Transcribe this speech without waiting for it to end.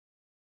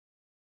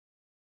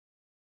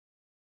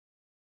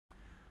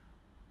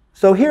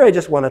So here I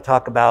just want to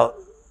talk about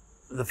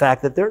the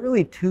fact that there are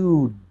really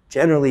two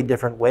generally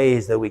different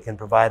ways that we can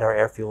provide our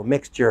air-fuel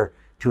mixture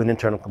to an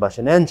internal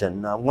combustion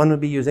engine. One would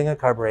be using a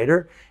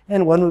carburetor,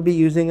 and one would be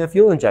using a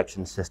fuel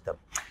injection system.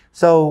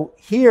 So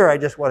here I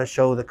just want to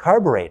show the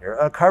carburetor.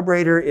 A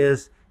carburetor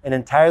is an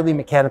entirely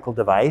mechanical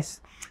device.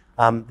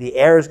 The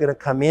air is going to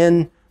come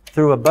in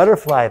through a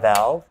butterfly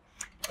valve,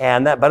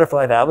 and that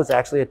butterfly valve is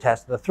actually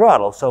attached to the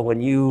throttle. So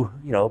when you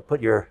put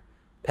your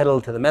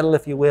pedal to the metal,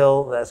 if you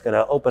will, that's going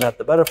to open up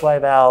the butterfly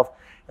valve,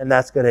 and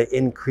that's going to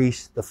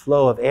increase the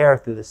flow of air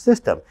through the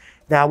system.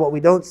 Now, what we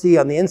don't see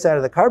on the inside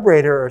of the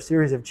carburetor are a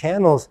series of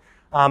channels,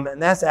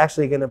 and that's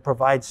actually going to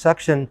provide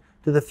suction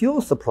to the fuel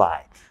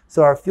supply.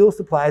 So our fuel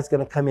supply is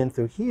going to come in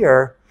through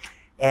here,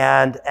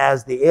 and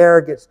as the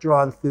air gets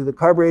drawn through the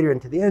carburetor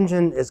into the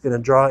engine, it's going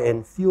to draw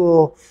in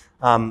fuel.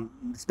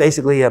 It's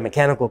basically a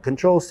mechanical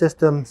control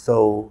system,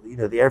 so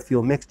the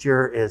air-fuel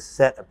mixture is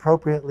set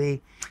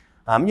appropriately.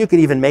 You can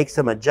even make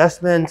some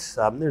adjustments.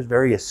 There's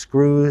various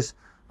screws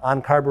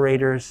on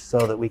carburetors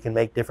so that we can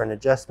make different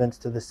adjustments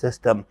to the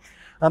system.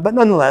 But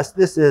nonetheless,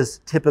 this is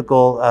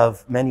typical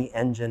of many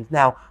engines.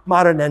 Now,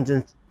 modern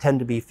engines tend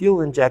to be fuel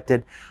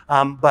injected,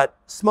 but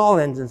small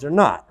engines are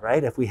not,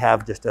 right? If we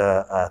have just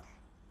a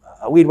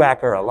weed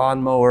whacker, a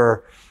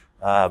lawnmower,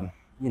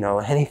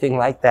 anything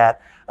like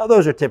that,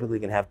 those are typically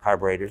going to have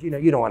carburetors.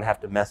 You don't want to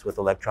have to mess with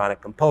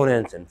electronic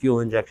components and fuel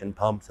injection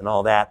pumps and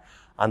all that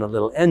on a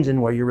little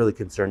engine where you're really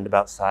concerned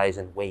about size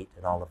and weight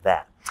and all of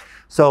that.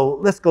 So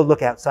let's go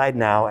look outside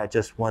now at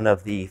just one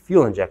of the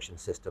fuel injection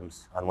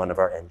systems on one of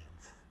our engines.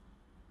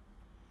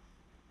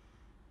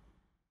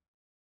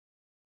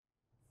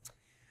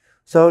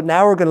 So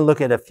now we're going to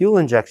look at a fuel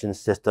injection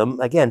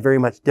system, again, very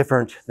much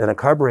different than a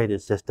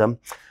carbureted system.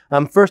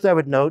 First, I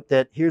would note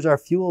that here's our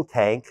fuel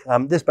tank.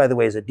 This, by the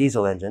way, is a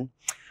diesel engine.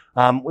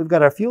 We've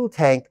got our fuel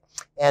tank,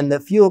 and the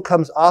fuel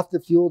comes off the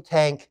fuel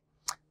tank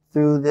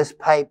through this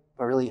pipe,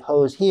 or really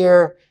hose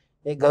here.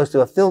 It goes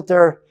to a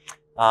filter,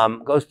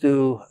 goes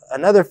to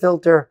another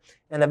filter,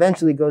 and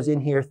eventually goes in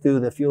here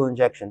through the fuel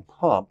injection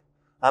pump.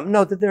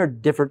 Note that there are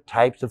different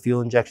types of fuel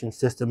injection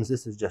systems.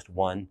 This is just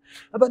one.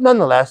 But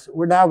nonetheless,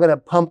 we're now going to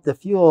pump the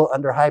fuel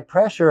under high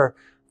pressure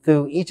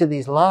through each of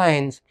these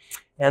lines,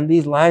 and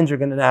these lines are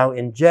going to now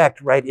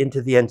inject right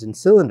into the engine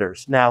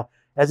cylinders. Now,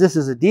 as this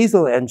is a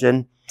diesel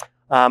engine,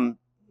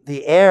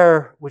 the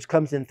air which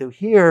comes in through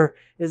here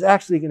is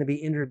actually going to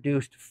be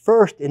introduced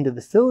first into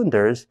the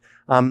cylinders.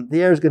 The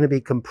air is going to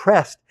be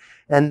compressed,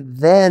 and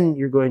then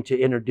you're going to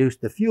introduce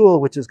the fuel,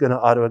 which is going to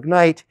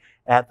auto-ignite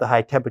at the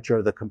high temperature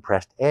of the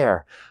compressed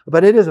air.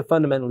 But it is a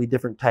fundamentally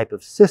different type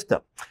of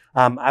system.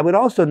 I would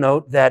also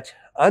note that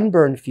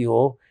unburned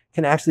fuel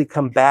can actually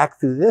come back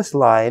through this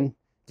line,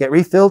 get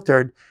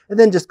refiltered, and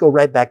then just go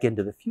right back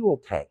into the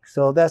fuel tank.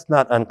 So that's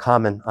not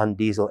uncommon on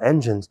diesel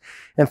engines.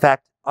 In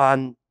fact,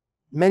 on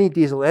many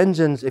diesel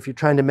engines, if you're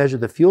trying to measure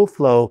the fuel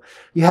flow,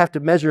 you have to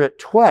measure it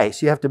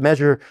twice. You have to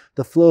measure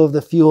the flow of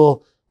the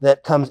fuel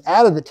that comes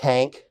out of the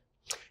tank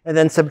and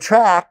then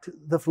subtract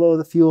the flow of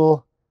the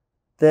fuel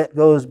that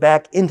goes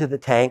back into the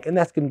tank, and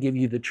that's going to give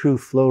you the true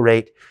flow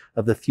rate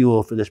of the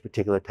fuel for this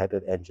particular type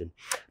of engine.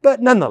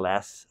 But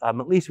nonetheless,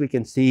 at least we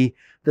can see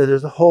that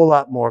there's a whole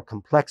lot more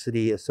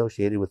complexity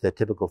associated with a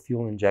typical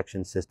fuel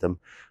injection system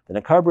than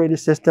a carbureted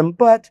system,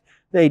 but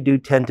they do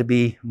tend to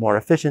be more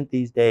efficient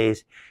these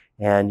days,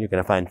 and you're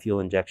going to find fuel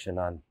injection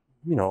on,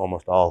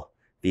 almost all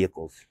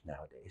vehicles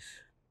nowadays.